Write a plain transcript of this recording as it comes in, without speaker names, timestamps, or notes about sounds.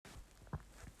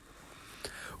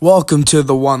Welcome to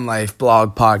the One Life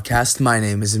blog podcast. My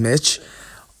name is Mitch,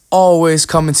 always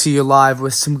coming to you live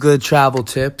with some good travel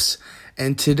tips.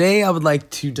 And today I would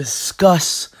like to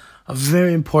discuss a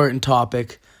very important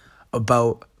topic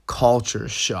about culture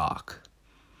shock.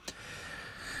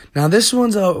 Now this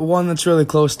one's one that's really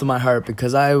close to my heart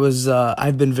because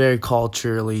I've been very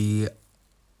culturally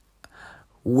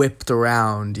whipped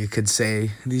around, you could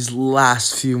say, these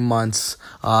last few months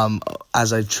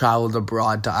as I traveled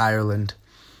abroad to Ireland.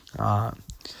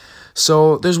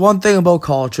 So there's one thing about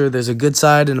culture. There's a good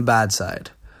side and a bad side.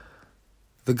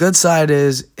 The good side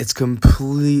is it's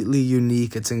completely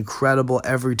unique. It's incredible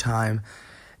every time.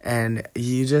 And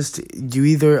you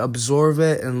either absorb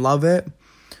it and love it,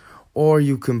 or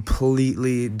you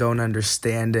completely don't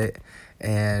understand it.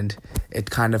 And it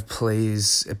kind of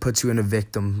it puts you in a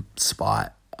victim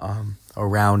spot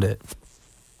around it.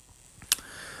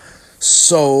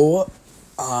 So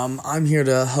I'm here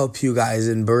to help you guys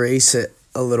embrace it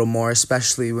a little more,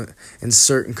 especially in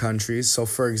certain countries. So,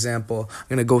 for example, I'm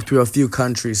going to go through a few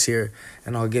countries here,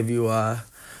 and I'll give you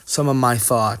some of my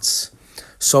thoughts.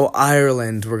 So,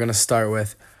 Ireland, we're going to start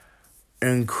with.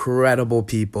 Incredible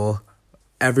people.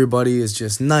 Everybody is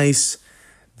just nice.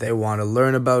 They want to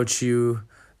learn about you.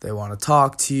 They want to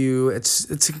talk to you. It's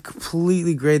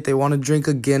completely great. They want to drink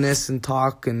a Guinness and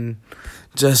talk and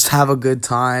just have a good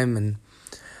time, and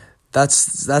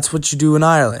that's what you do in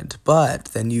Ireland. But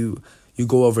then you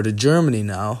go over to Germany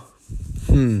now.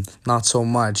 Not so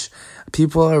much.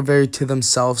 People are very to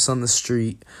themselves on the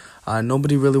street.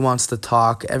 Nobody really wants to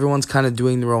talk. Everyone's kind of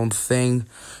doing their own thing.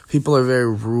 People are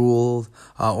very rule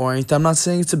oriented. I'm not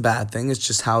saying it's a bad thing. It's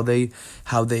just how they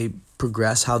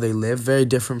progress, how they live. Very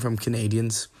different from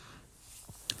Canadians.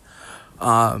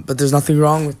 But there's nothing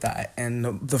wrong with that.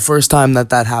 And the first time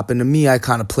that happened to me, I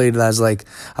kind of played it as like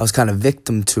I was kind of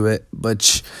victim to it.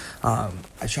 But I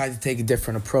tried to take a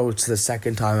different approach the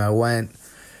second time I went.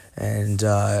 And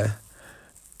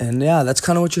yeah, that's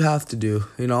kind of what you have to do,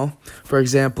 you know? For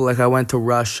example, like I went to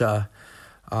Russia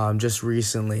just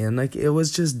recently, and like it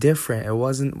was just different. It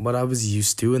wasn't what I was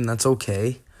used to, and that's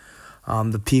okay.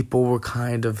 The people were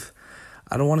kind of,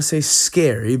 I don't want to say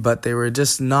scary, but they were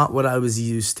just not what I was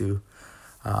used to.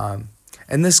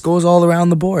 And this goes all around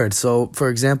the board. So, for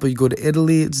example, you go to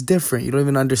Italy, it's different. You don't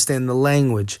even understand the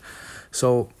language.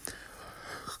 So,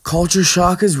 culture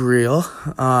shock is real,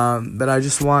 but I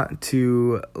just want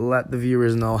to let the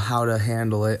viewers know how to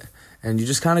handle it. And you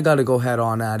just kind of got to go head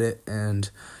on at it, and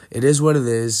it is what it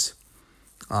is.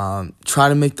 Try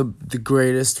to make the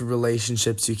greatest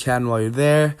relationships you can while you're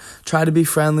there. Try to be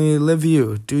friendly, live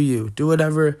you, do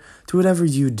whatever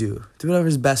you do. Do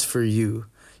whatever's best for you,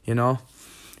 you know?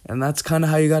 And that's kind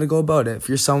of how you got to go about it. If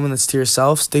you're someone that's to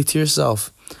yourself, stay to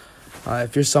yourself.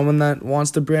 If you're someone that wants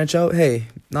to branch out, hey,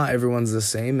 not everyone's the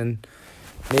same. And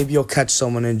maybe you'll catch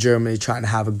someone in Germany trying to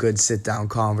have a good sit-down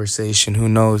conversation. Who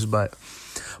knows? But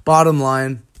bottom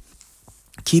line,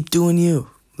 keep doing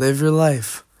you. Live your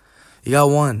life. You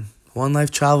got one life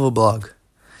travel blog.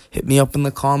 Hit me up in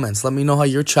the comments. Let me know how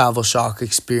your travel shock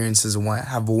experiences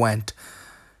have went.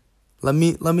 Let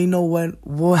me know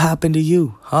what happened to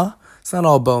you, huh? It's not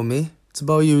all about me. It's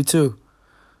about you too.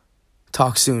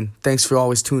 Talk soon. Thanks for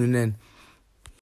always tuning in.